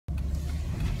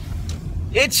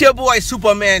It's your boy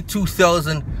Superman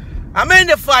 2000. I'm in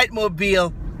the fight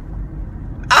mobile.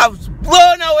 I was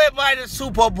blown away by the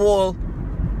Super Bowl.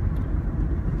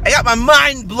 I got my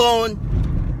mind blown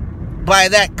by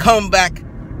that comeback.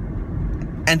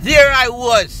 And there I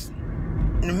was,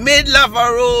 in the middle of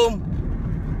a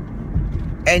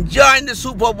room, enjoying the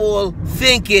Super Bowl,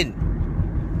 thinking,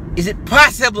 is it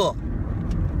possible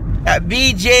that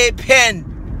BJ Penn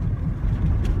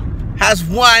has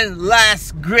one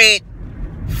last great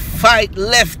fight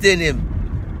left in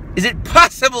him? Is it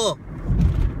possible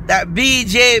that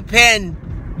BJ Penn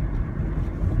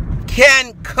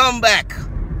can come back?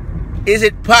 Is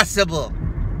it possible?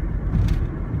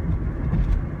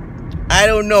 I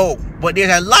don't know, but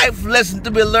there's a life lesson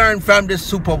to be learned from the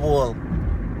Super Bowl.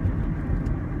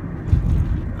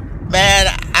 Man,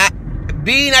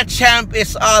 being a champ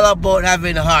is all about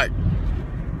having heart.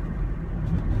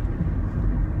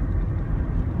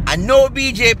 I know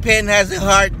BJ Penn has a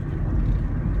heart,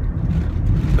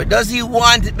 but does he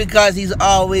want it because he's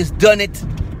always done it?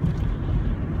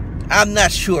 I'm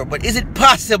not sure, but is it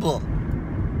possible?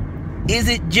 Is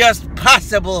it just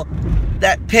possible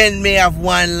that Penn may have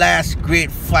one last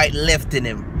great fight left in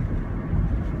him?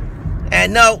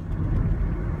 And now,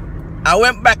 I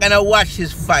went back and I watched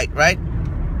his fight, right?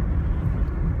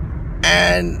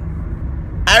 And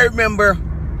I remember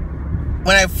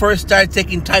when I first started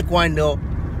taking Taekwondo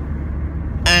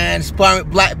and sparring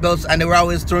with black belts, and they were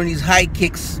always throwing these high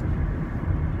kicks,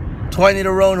 20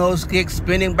 to roundhouse kicks,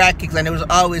 spinning back kicks, and they was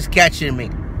always catching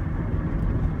me.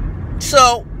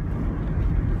 So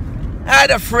I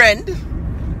had a friend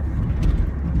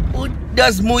who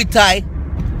does Muay Thai,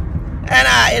 and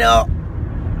I,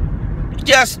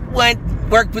 just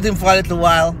worked with him for a little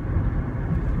while.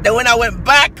 Then when I went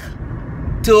back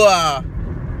to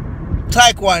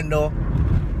Taekwondo,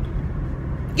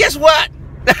 guess what?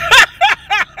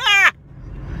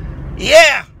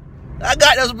 Yeah, I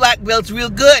got those black belts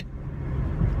real good.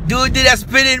 Dude did a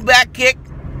spinning back kick.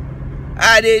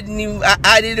 I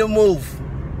didn't move.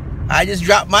 I just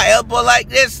dropped my elbow like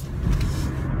this.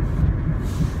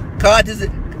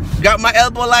 Got my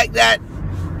elbow like that.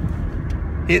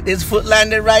 His foot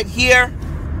landed right here.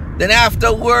 Then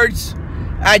afterwards,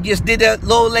 I just did a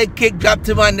low leg kick, dropped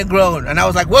him on the ground, and I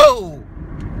was like, whoa.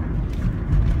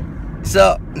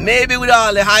 So maybe with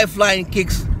all the high flying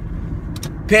kicks,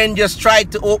 Penn just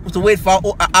tried to wait for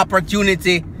an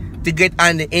opportunity to get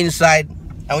on the inside.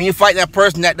 And when you fight that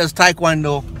person that does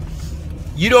Taekwondo,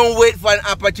 you don't wait for an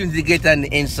opportunity to get on the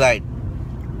inside.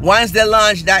 Once they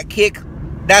launch that kick,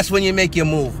 that's when you make your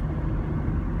move.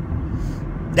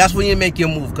 That's when you make your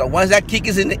move. Because once that kick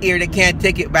is in the air, they can't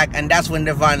take it back, and that's when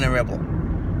they're vulnerable.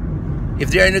 If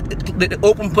they're in the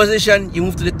open position, you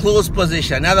move to the closed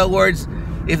position. In other words,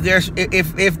 if they're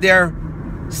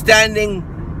standing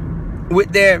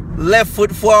with their left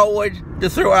foot forward to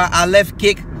throw a left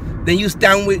kick, then you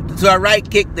stand to a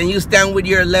right kick, then you stand with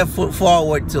your left foot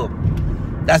forward too.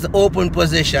 That's the open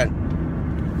position.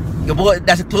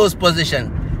 That's a closed position.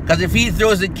 Because if he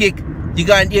throws a kick, you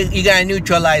gotta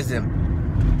neutralize him.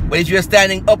 But if you're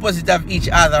standing opposite of each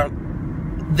other,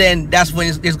 then that's when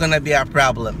it's gonna be a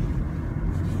problem.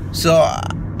 So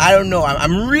I don't know.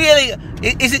 I'm really.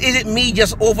 Is it me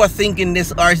just overthinking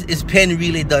this, or is Penn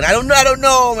really done? I don't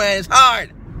know, man. It's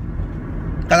hard.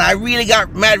 Because I really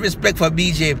got mad respect for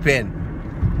BJ Penn.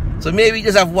 So maybe he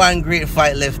just have one great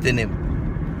fight left in him.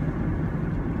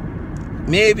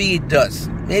 Maybe he does.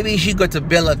 Maybe he should go to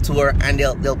Bellator and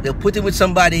they'll put him with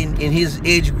somebody in his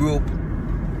age group,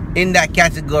 in that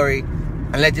category,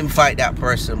 and let him fight that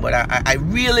person. But I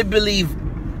really believe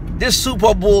this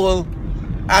Super Bowl,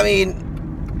 I mean,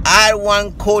 I had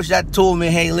one coach that told me,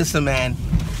 hey, listen, man,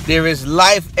 there is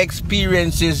life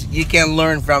experiences you can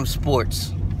learn from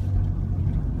sports.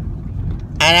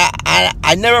 And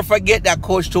I never forget that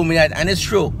coach told me that, and it's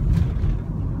true.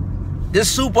 This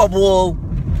Super Bowl,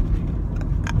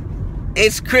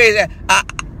 it's crazy.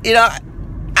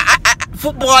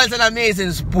 Football is an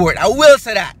amazing sport. I will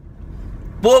say that.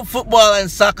 Both football and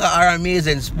soccer are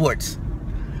amazing sports.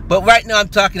 But right now I'm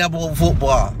talking about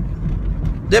football.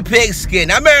 The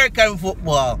pigskin, American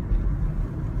football.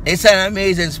 It's an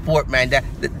amazing sport, man.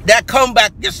 That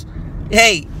comeback, just,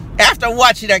 hey, after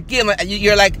watching that game,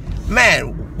 you're like,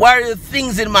 man, what are the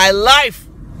things in my life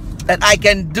that I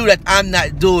can do that I'm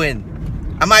not doing?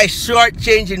 Am I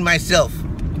shortchanging myself?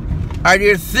 Are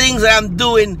there things that I'm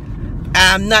doing and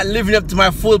I'm not living up to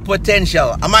my full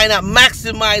potential? Am I not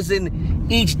maximizing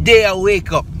each day I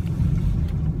wake up?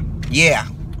 Yeah,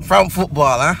 from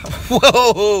football, huh?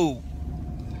 Whoa!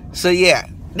 So yeah,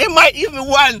 there might even be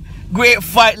one great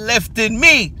fight left in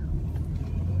me.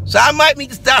 So I might need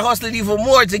to start hustling even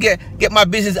more to get my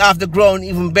business off the ground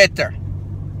even better.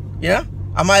 Yeah?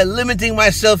 Am I limiting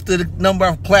myself to the number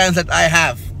of clients that I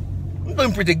have? I'm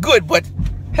doing pretty good, but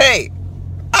hey,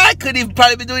 I could even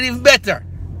probably be doing even better.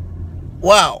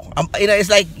 Wow. It's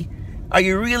like, are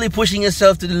you really pushing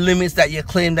yourself to the limits that you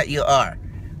claim that you are?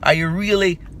 Are you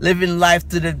really living life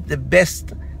to the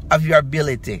best of your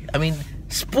ability? I mean,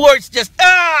 sports just,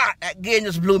 that game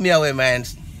just blew me away, man.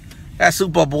 That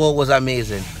Super Bowl was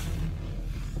amazing.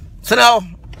 So now,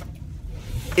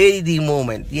 AD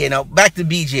moment. Yeah, now back to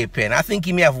BJ Penn. I think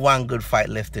he may have one good fight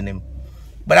left in him.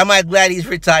 But am I glad he's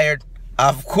retired?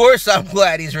 Of course I'm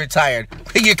glad he's retired.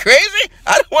 Are you crazy?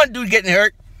 I don't want dude getting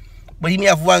hurt. But he may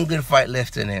have one good fight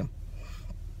left in him.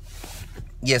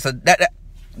 Yeah, so that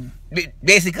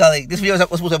basically, this video was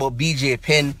supposed to be about BJ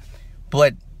Penn.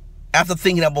 But after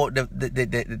thinking about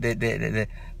the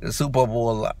Super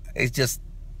Bowl, it's just,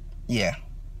 yeah.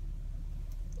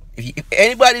 If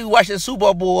anybody who watches the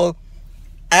Super Bowl,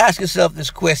 ask yourself this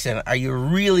question: are you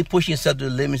really pushing yourself to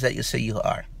the limits that you say you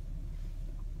are?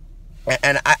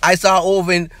 And I saw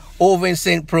over in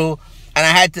St. Pro, and I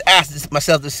had to ask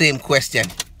myself the same question.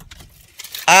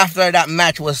 After that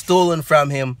match was stolen from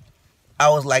him, I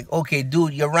was like, okay,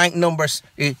 dude, you're ranked number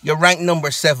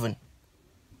 7.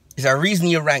 Is there a reason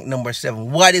you're ranked number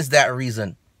 7? What is that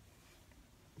reason?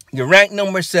 You're ranked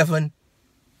number 7.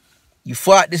 You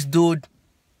fought this dude.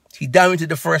 He dominated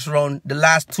the first round. The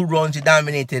last 2 rounds he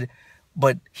dominated.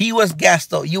 But he was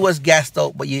gassed out. You was gassed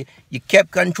out. But you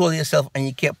kept controlling yourself and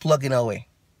you kept plugging away.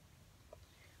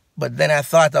 But then I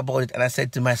thought about it and I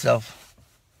said to myself,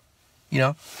 you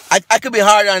know, I could be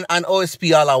hard on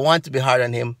OSP all I want to be hard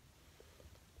on him.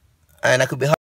 And I could be hard